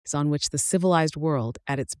is on which the civilized world,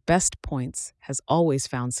 at its best points, has always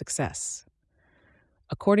found success.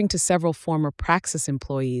 According to several former Praxis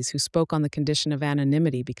employees who spoke on the condition of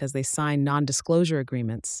anonymity because they signed non-disclosure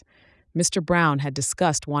agreements, Mr. Brown had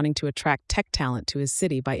discussed wanting to attract tech talent to his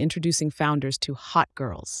city by introducing founders to hot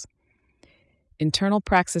girls. Internal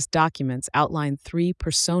Praxis documents outline 3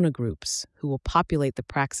 persona groups who will populate the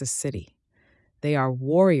Praxis city. They are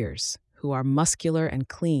warriors, who are muscular and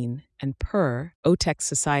clean and protect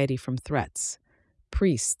society from threats,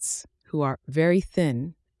 priests, who are very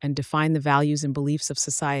thin and define the values and beliefs of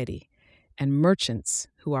society, and merchants,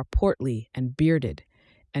 who are portly and bearded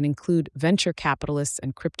and include venture capitalists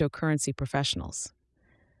and cryptocurrency professionals.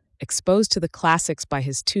 Exposed to the classics by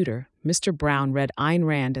his tutor, Mr. Brown read Ayn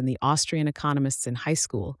Rand and the Austrian economists in high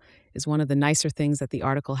school, is one of the nicer things that the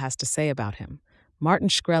article has to say about him. Martin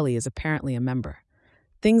Shkreli is apparently a member.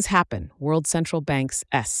 Things happen. World Central Bank's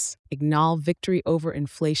Ignal victory over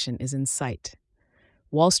inflation is in sight.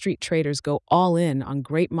 Wall Street traders go all in on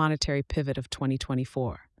great monetary pivot of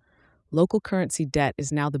 2024. Local currency debt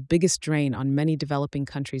is now the biggest drain on many developing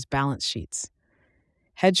countries' balance sheets.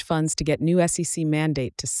 Hedge funds to get new SEC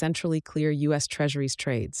mandate to centrally clear U.S. Treasuries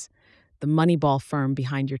trades. The Moneyball firm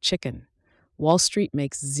behind your chicken. Wall Street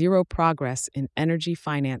makes zero progress in energy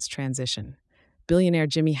finance transition. Billionaire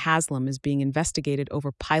Jimmy Haslam is being investigated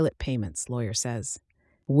over pilot payments, lawyer says.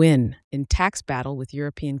 Win in tax battle with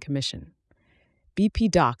European Commission.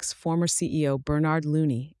 BP docks former CEO Bernard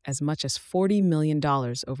Looney as much as $40 million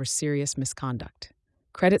over serious misconduct.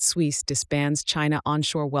 Credit Suisse disbands China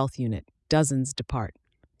onshore wealth unit. Dozens depart.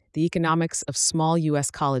 The economics of small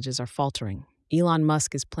U.S. colleges are faltering. Elon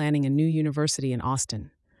Musk is planning a new university in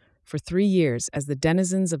Austin. For 3 years, as the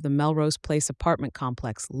denizens of the Melrose Place apartment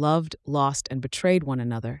complex loved, lost, and betrayed one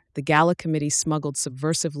another, the Gala Committee smuggled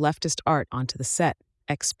subversive leftist art onto the set,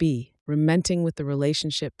 XB, rementing with the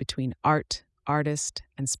relationship between art, artist,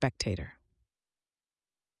 and spectator.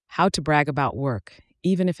 How to brag about work,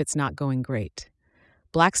 even if it's not going great.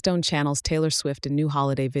 Blackstone channels Taylor Swift in new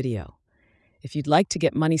holiday video. If you'd like to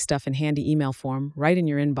get money stuff in handy email form right in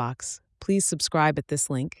your inbox, please subscribe at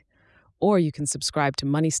this link, or you can subscribe to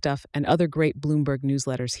Money Stuff and other great Bloomberg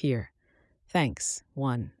newsletters here. Thanks.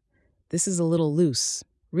 1. This is a little loose.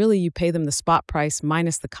 Really, you pay them the spot price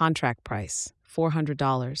minus the contract price,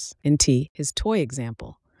 $400, in his toy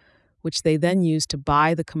example, which they then use to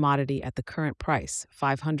buy the commodity at the current price,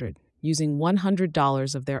 $500, using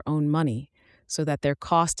 $100 of their own money so that their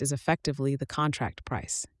cost is effectively the contract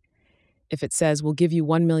price. If it says we'll give you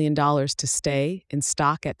 $1 million to stay in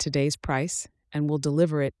stock at today's price and we'll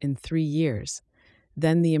deliver it in 3 years,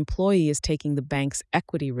 then the employee is taking the bank's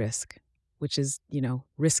equity risk, which is,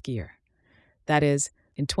 riskier. That is,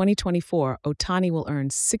 in 2024, Ohtani will earn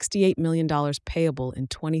 $68 million payable in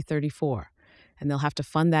 2034, and they'll have to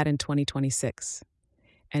fund that in 2026.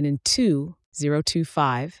 And in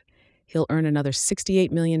 2025, he'll earn another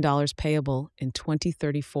 $68 million payable in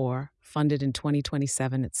 2034, funded in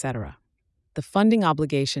 2027, etc. The funding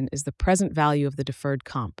obligation is the present value of the deferred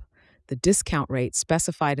comp. The discount rate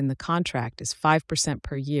specified in the contract is 5%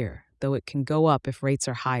 per year, though it can go up if rates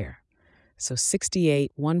are higher. So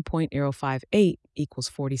 68, 1.058 equals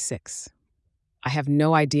 46. I have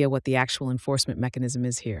no idea what the actual enforcement mechanism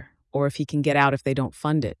is here, or if he can get out if they don't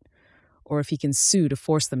fund it, or if he can sue to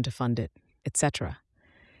force them to fund it, etc.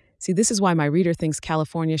 See, this is why my reader thinks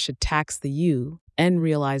California should tax the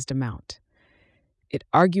unrealized amount. It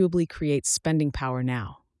arguably creates spending power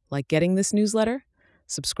now. Like getting this newsletter?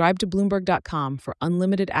 Subscribe to Bloomberg.com for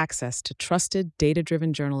unlimited access to trusted,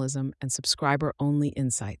 data-driven journalism and subscriber-only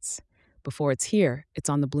insights. Before it's here, it's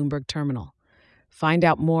on the Bloomberg Terminal. Find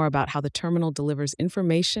out more about how the terminal delivers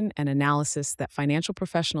information and analysis that financial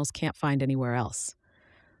professionals can't find anywhere else.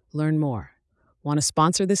 Learn more. Want to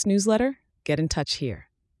sponsor this newsletter? Get in touch here.